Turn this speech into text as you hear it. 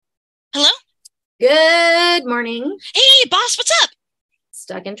Hello? Good morning. Hey, boss, what's up?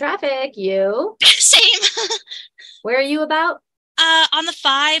 Stuck in traffic. You? Same. Where are you about? On the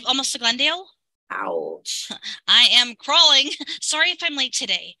five, almost to Glendale. Ouch. I am crawling. Sorry if I'm late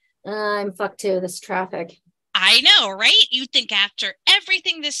today. I'm fucked too. This traffic. I know, right? You'd think after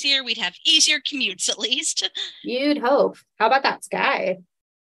everything this year, we'd have easier commutes at least. You'd hope. How about that sky?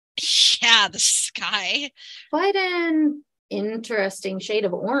 Yeah, the sky. Quite an interesting shade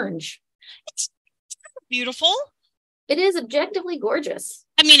of orange. It's beautiful. It is objectively gorgeous.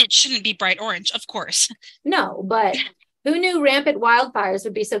 I mean, it shouldn't be bright orange, of course. No, but who knew rampant wildfires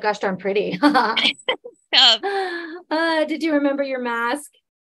would be so gosh darn pretty? Uh, Did you remember your mask?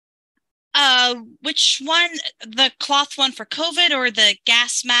 which one? The cloth one for COVID or the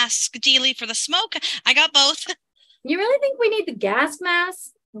gas mask dealy for the smoke? I got both. You really think we need the gas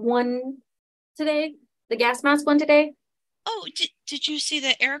mask one today? The gas mask one today? Oh, did you see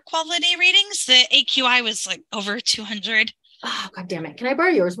the air quality readings? The AQI was like over 200. Oh, God damn it. Can I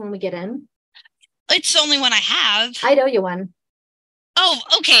borrow yours when we get in? It's the only one I have. I owe you one. Oh,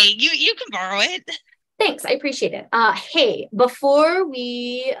 okay. You can borrow it. Thanks. I appreciate it. Hey, before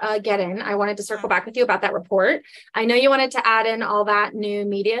we get in, I wanted to circle back with you about that report. I know you wanted to add in all that new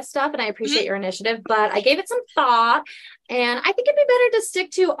media stuff, and I appreciate Mhm. your initiative, but I gave it some thought, and I think it'd be better to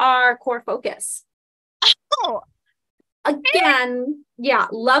stick to our core focus. Oh, Again, yeah,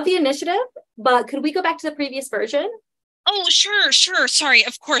 love the initiative, but could we go back to the previous version oh, sure, sure. Sorry.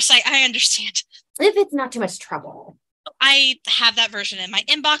 Of course, I understand. if it's not too much trouble? I have that version in my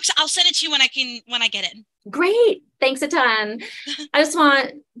inbox. I'll send it to you when I get in. Great. Thanks a ton. I just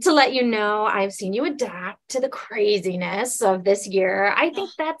want to let you know I've seen you adapt to the craziness of this year. I think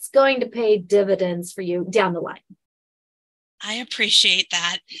Oh, that's going to pay dividends for you down the line. I appreciate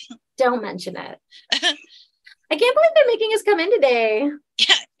that. Don't mention it. I can't believe they're making us come in today.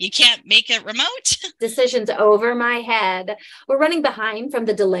 Yeah, you can't make it remote. Decisions over my head. We're running behind from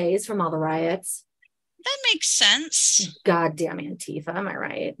the delays from all the riots. That makes sense. Goddamn Antifa, am I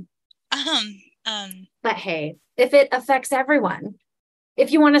right? Um, But hey, if it affects everyone,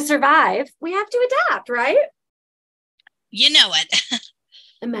 if you want to survive, we have to adapt, right? you know it.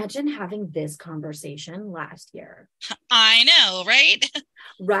 Imagine having this conversation last year. I know, right?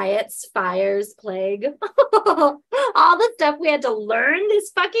 Riots, fires, plague, all the stuff we had to learn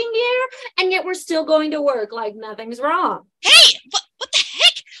this fucking year, and yet we're still going to work like nothing's wrong. Hey, what the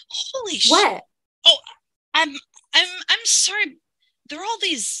heck? Holy sh! What? Oh, I'm I'm sorry. There are all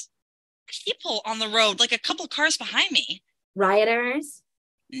these people on the road, like a couple cars behind me. Rioters?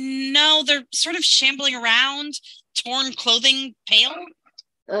 No, they're sort of shambling around, torn clothing, pale.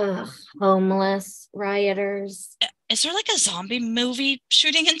 Ugh, homeless rioters. Is there like a zombie movie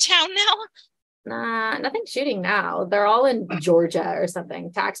shooting in town now? Nah, nothing shooting now. They're all in Georgia or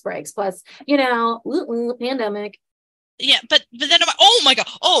something. Tax breaks. Plus, pandemic. Yeah, but then oh my god,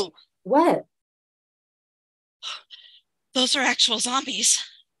 oh, What? those are actual zombies.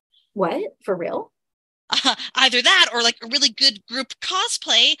 What? For real? Either that or like a really good group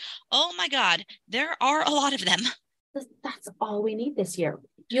cosplay. Oh my god, there are a lot of them. That's all we need this year.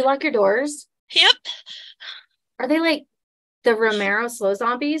 You lock your doors? Yep. Are they like the Romero slow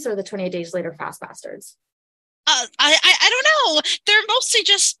zombies or the 28 days later fast bastards? I don't know. They're mostly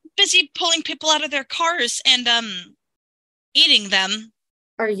just busy pulling people out of their cars and eating them.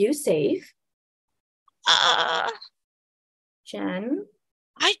 Are you safe, Uh, Jen?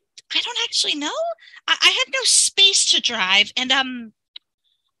 I I don't actually know. I have no space to drive, and um,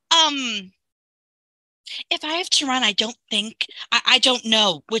 if I have to run, I don't think I don't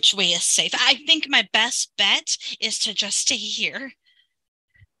know which way is safe. I think my best bet is to just stay here.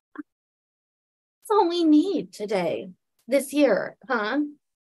 That's all we need today, this year, huh?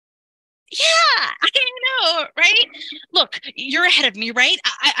 Yeah, I know, right? Look, you're ahead of me, right?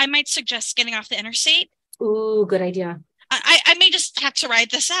 I might suggest getting off the interstate. Ooh, good idea. I may just have to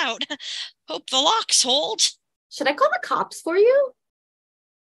ride this out. Hope the locks hold. Should I call the cops for you?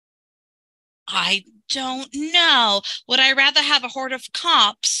 I don't know. Would I rather have a horde of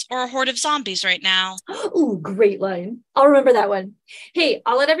cops or a horde of zombies right now? Ooh, great line. I'll remember that one. Hey,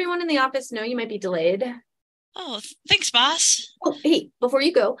 I'll let everyone in the office know you might be delayed. Oh, thanks, boss. Oh, hey, before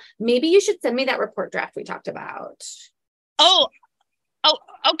you go, maybe you should send me that report draft we talked about. Oh, oh,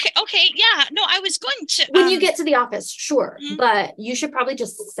 okay, yeah. No, I was going to. When you get to the office, sure, Mm, but you should probably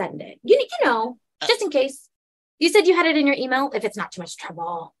just send it. You know, uh, just in case. You said you had it in your email if it's not too much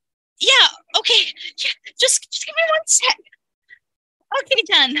trouble. yeah, okay. Yeah, just give me one sec. Okay,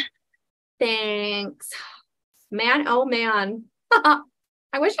 done. Thanks. Man, oh man.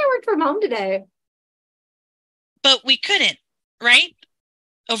 I wish I worked from home today. But we couldn't, right?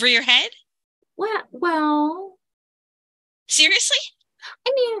 Over your head? Well, Seriously?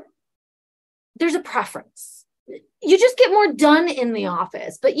 I mean, there's a preference. You just get more done in the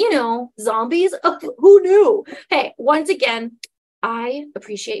office, but zombies, who knew? Hey, once again, I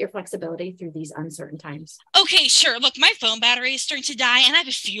appreciate your flexibility through these uncertain times. Okay, sure. Look, my phone battery is starting to die, and I have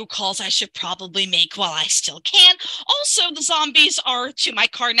a few calls I should probably make while I still can. Also, the zombies are to my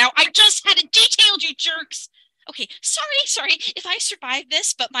car now. I just had it detailed, you jerks. Okay, sorry. If I survive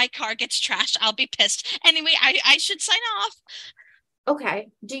this, but my car gets trashed, I'll be pissed. Anyway, I should sign off. Okay.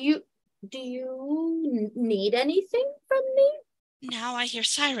 Do you need anything from me? Now I hear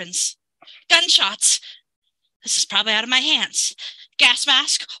sirens. Gunshots. This is probably out of my hands. Gas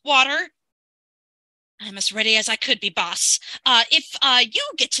mask, water. I'm as ready as I could be, boss. If you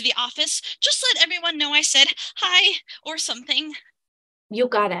get to the office, just let everyone know I said hi or something. You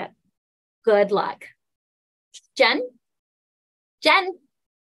got it. Good luck. Jen? Jen?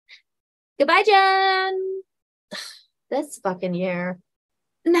 Goodbye, Jen. This fucking year.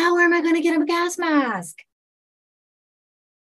 Now where am I going to get a gas mask?